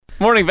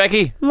Morning,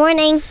 Becky.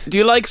 Morning. Do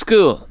you like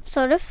school?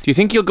 Sort of. Do you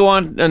think you'll go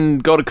on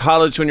and go to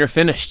college when you're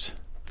finished?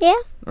 Yeah.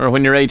 Or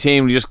when you're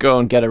 18, you just go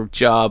and get a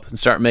job and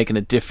start making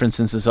a difference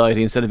in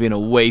society instead of being a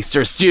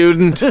waster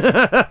student?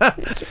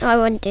 I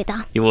wouldn't do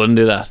that. You wouldn't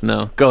do that,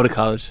 no. Go to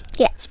college.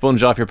 Yeah.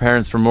 Sponge off your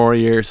parents for more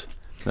years.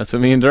 That's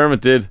what me and Dermot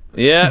did.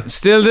 Yeah,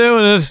 still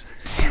doing it.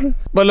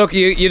 But look,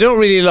 you don't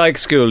really like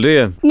school, do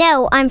you?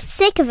 No, I'm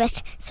sick of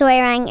it. So I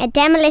rang a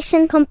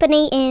demolition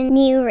company in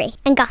Newry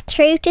and got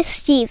through to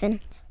Stephen.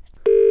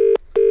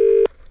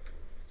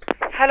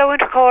 Hello,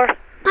 Intercore.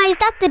 Hi, is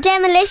that the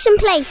demolition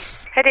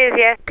place? It is,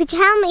 yeah. Could you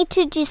help me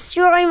to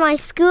destroy my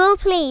school,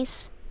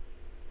 please?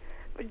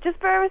 Just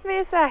bear with me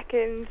a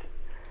second.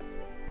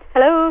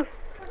 Hello.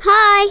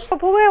 Hi.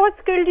 What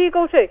school do you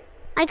go to?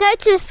 I go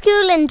to a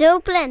school in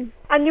Dublin.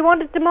 And you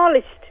want it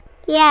demolished?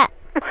 Yeah.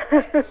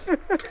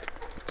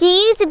 Do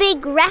you use a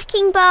big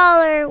wrecking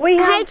ball or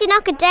how do you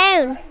knock it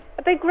down?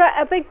 A big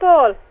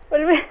ball.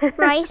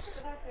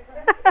 Right.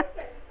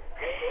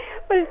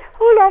 Well,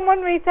 hold on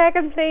 1 wee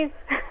second, please.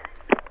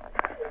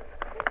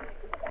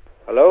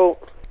 Hello?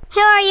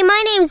 How are you?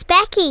 My name's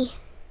Becky.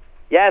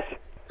 Yes,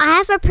 I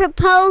have a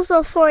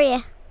proposal for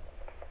you.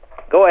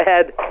 go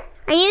ahead.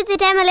 Are you the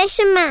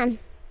demolition man?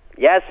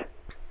 Yes,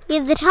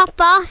 You're the top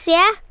boss,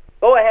 yeah?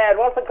 go ahead.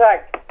 What's the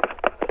crack?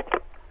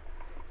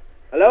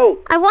 Hello?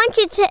 I want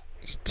you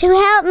to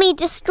help me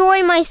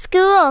destroy my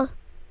school.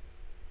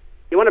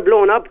 You want it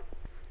blown up?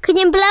 Can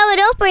you blow it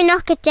up or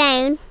knock it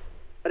down?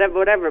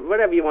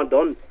 Whatever you want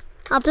done.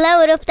 I'll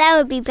blow it up, that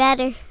would be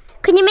better.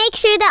 Can you make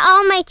sure that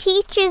all my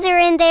teachers are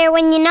in there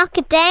when you knock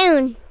it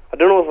down? I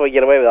don't know if we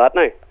get away with that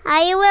now.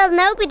 You will,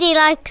 nobody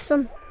likes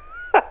them.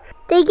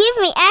 They give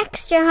me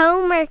extra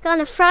homework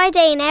on a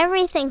Friday and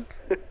everything.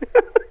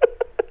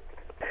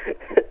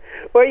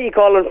 Where are you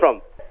calling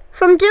from?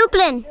 From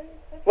Dublin.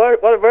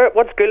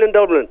 What school in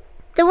Dublin?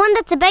 The one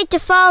that's about to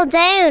fall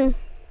down.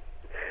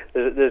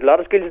 There's a lot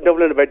of schools in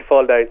Dublin about to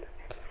fall down.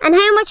 And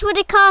how much would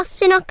it cost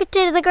to knock it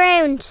to the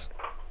ground?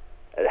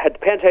 It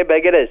depends how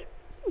big it is.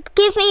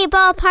 Give me a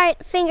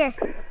ballpark figure.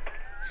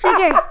 He's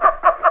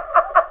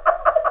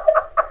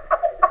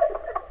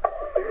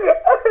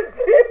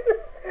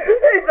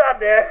on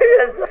there.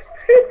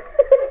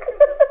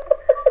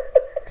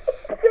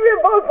 Give me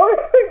a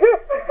ballpark figure.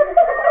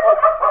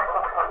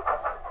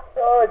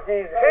 Oh,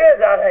 Jesus. Who is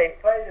that, hey?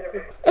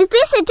 Is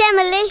this a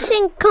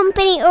demolition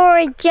company or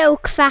a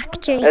joke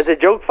factory? It's a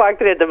joke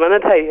factory at the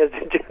minute, hey.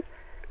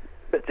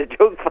 It's a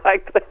joke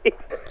factory.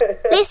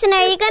 Listen,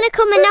 are you going to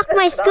come and knock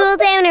my school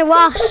down or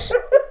what?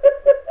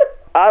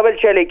 I will,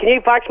 Shirley. Can you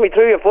fax me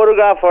through a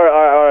photograph or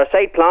a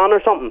site plan or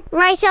something?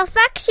 Right, I'll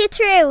fax you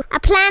through a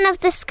plan of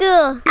the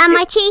school and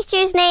my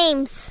teachers'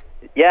 names.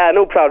 Yeah,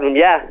 no problem,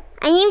 yeah.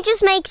 And you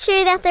just make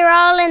sure that they're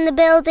all in the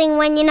building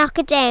when you knock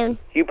it down.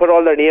 You put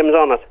all their names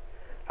on it.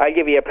 I'll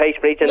give you a price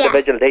for each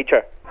individual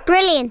teacher.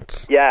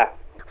 Brilliant. Yeah.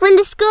 When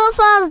the school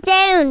falls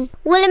down,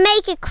 will it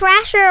make a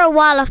crash or a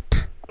wallop?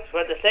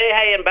 When they say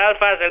hey in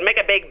Belfast, it'll make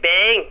a big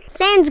bang.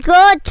 Sounds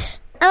good.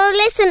 Oh,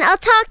 listen, I'll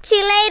talk to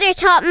you later,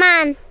 top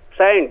man.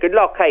 Sound, good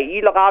luck, hey.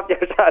 You look after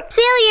yourself.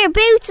 Fill your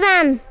boots,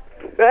 man.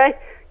 Right?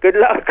 Good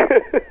luck.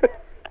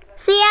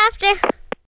 See you after.